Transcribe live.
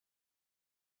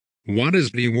What is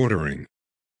dewatering?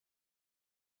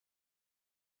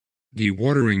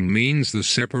 Dewatering means the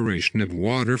separation of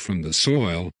water from the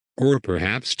soil, or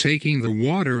perhaps taking the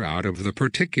water out of the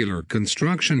particular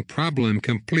construction problem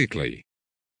completely.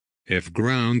 If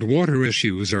groundwater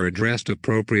issues are addressed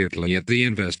appropriately at the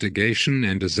investigation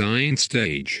and design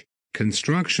stage,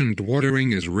 construction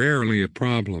dewatering is rarely a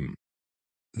problem.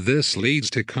 This leads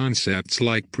to concepts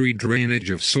like pre-drainage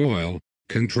of soil,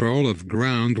 control of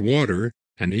groundwater,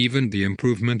 and even the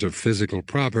improvement of physical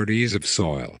properties of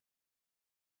soil.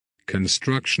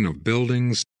 Construction of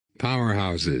buildings,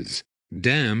 powerhouses,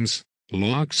 dams,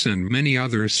 locks and many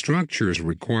other structures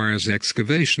requires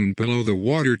excavation below the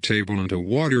water table into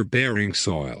water-bearing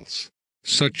soils.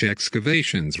 Such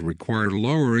excavations require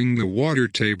lowering the water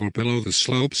table below the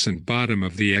slopes and bottom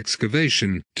of the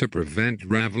excavation to prevent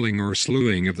raveling or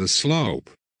sloughing of the slope,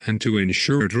 and to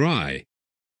ensure dry,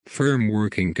 firm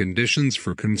working conditions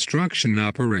for construction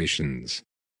operations.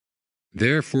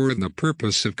 Therefore, the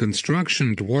purpose of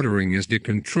construction dewatering is to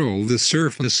control the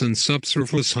surface and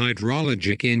subsurface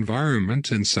hydrologic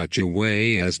environment in such a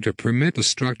way as to permit a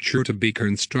structure to be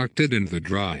constructed in the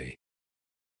dry.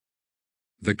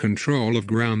 The control of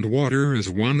groundwater is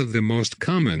one of the most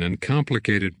common and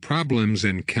complicated problems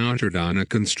encountered on a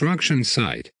construction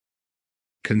site.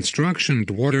 Construction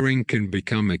dewatering can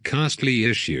become a costly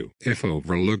issue if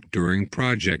overlooked during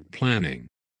project planning.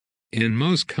 In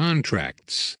most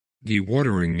contracts,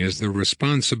 dewatering is the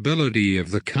responsibility of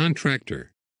the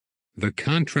contractor. The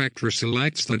contractor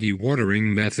selects the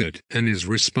dewatering method and is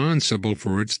responsible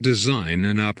for its design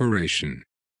and operation.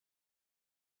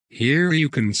 Here you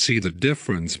can see the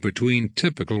difference between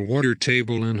typical water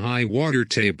table and high water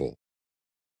table.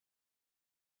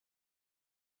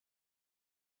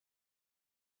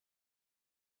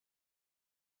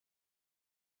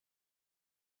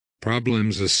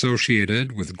 Problems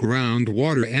associated with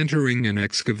groundwater entering an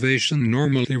excavation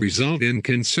normally result in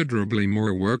considerably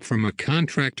more work from a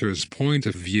contractor's point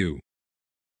of view.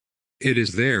 It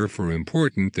is therefore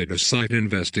important that a site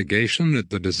investigation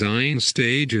at the design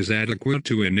stage is adequate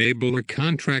to enable a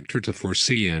contractor to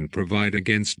foresee and provide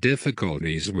against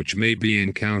difficulties which may be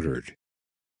encountered.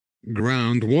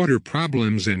 Groundwater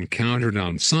problems encountered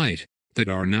on site, that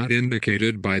are not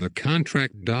indicated by the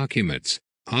contract documents,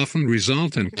 often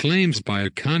result in claims by a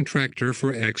contractor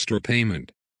for extra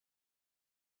payment.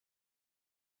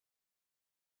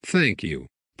 Thank you.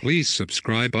 Please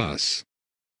subscribe us.